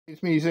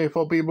It's me, Zay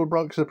for People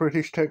Brock's the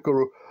British Tech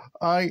Guru.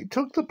 I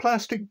took the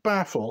plastic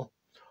baffle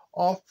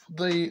off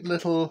the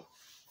little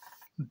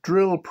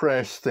drill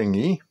press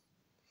thingy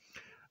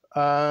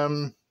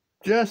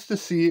just to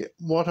see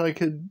what I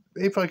could,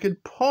 if I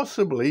could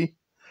possibly,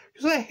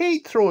 because I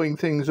hate throwing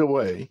things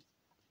away,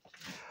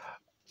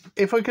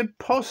 if I could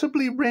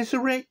possibly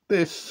resurrect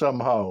this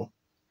somehow.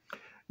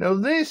 Now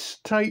this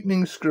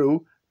tightening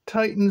screw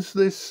tightens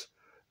this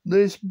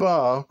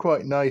bar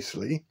quite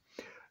nicely.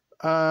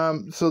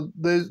 So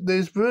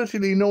there's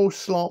virtually no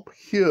slop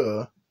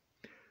here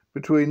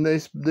between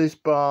this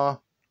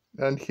bar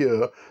and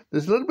here.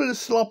 There's a little bit of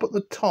slop at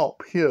the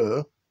top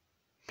here,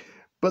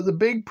 but the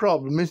big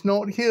problem is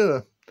not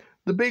here.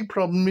 The big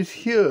problem is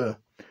here,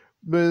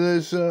 where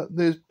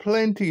there's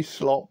plenty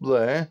slop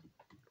there.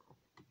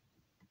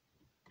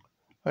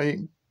 And you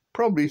can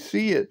probably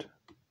see it,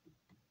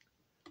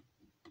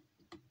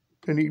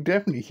 and you can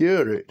definitely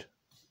hear it.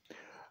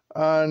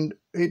 And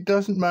it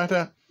doesn't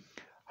matter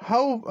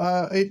how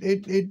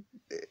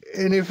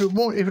and if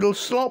it'll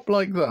slop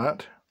like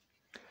that,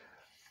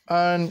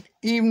 and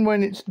even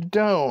when it's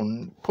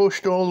down,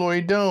 pushed all the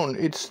way down,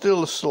 it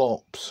still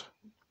slops.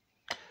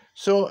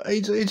 So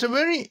it's a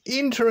very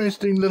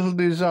interesting little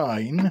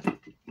design,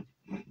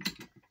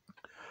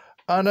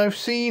 and I've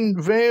seen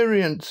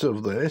variants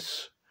of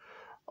this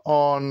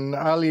on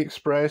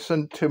AliExpress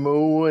and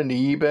Temu and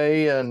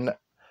eBay and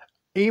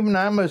even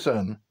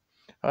Amazon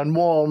and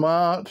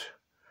Walmart.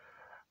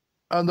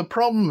 And the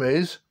problem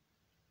is,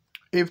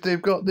 if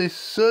they've got this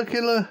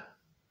circular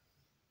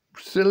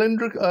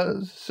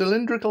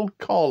cylindrical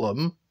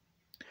column,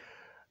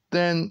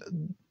 then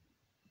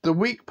the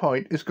weak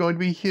point is going to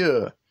be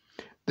here.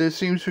 There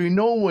seems to be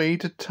no way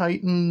to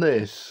tighten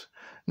this.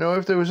 Now,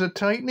 if there was a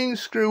tightening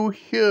screw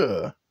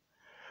here,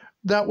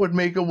 that would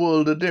make a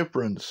world of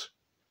difference.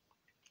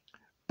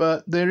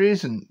 But there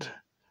isn't.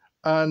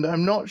 And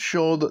I'm not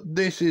sure that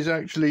this is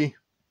actually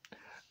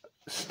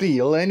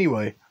steel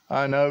anyway.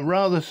 And I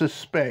rather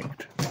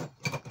suspect,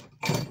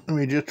 let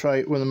me just try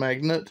it with a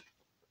magnet.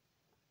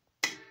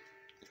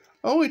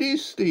 Oh, it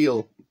is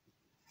steel.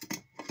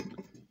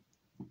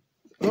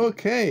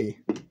 Okay.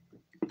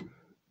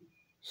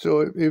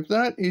 So if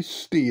that is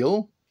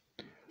steel,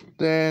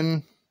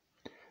 then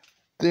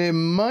there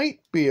might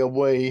be a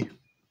way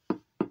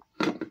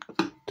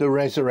to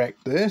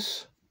resurrect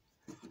this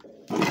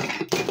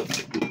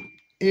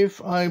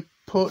if I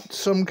put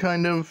some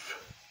kind of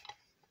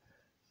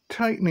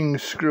tightening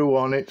screw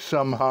on it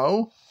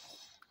somehow.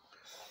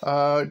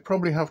 I'd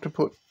probably have to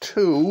put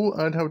two.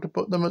 I'd have to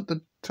put them at the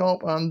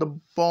top and the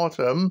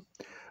bottom,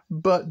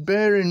 but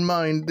bear in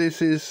mind this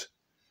is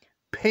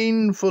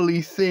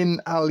painfully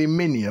thin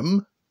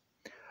aluminium.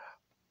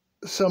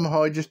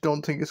 Somehow I just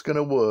don't think it's going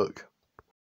to work.